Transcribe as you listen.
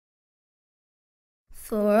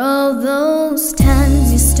For all those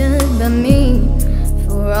times you stood by me,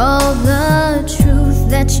 for all the truth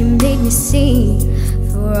that you made me see,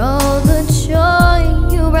 for all the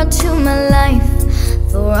joy you brought to my life,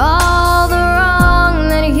 for all the wrong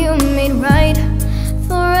that you made right,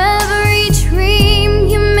 for every dream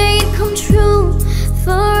you made come true,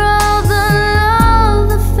 for all the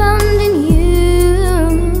love I found in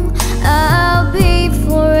you, I'll be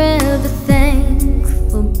forever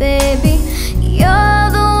thankful, baby. You're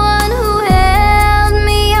the one who held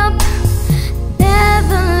me up,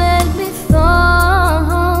 never let me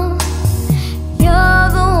fall. You're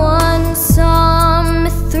the one who saw me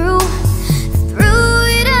through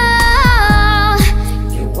it all.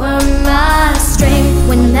 You were my strength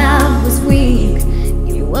when I was weak.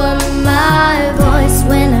 You were my voice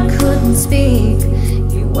when I couldn't speak.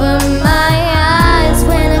 You were my eyes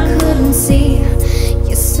when I couldn't see.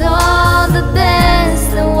 You saw the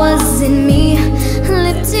best that was in me,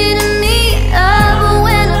 lifted me up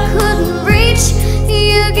when I couldn't reach.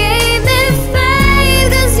 You gave me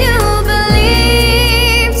faith 'cause you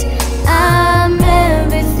believed I'm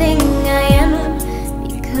everything I am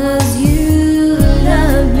because you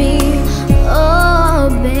love me. Oh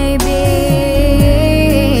baby,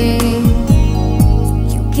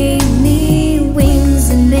 you gave me wings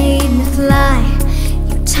and made me fly.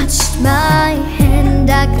 You touched my hand,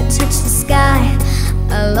 I could touch the sky.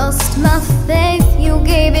 I lost my faith, you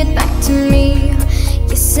gave it back to me.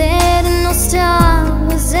 You said no star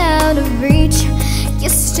was out of reach. You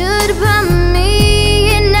stood by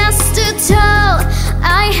me and I stood tall.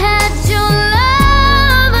 I had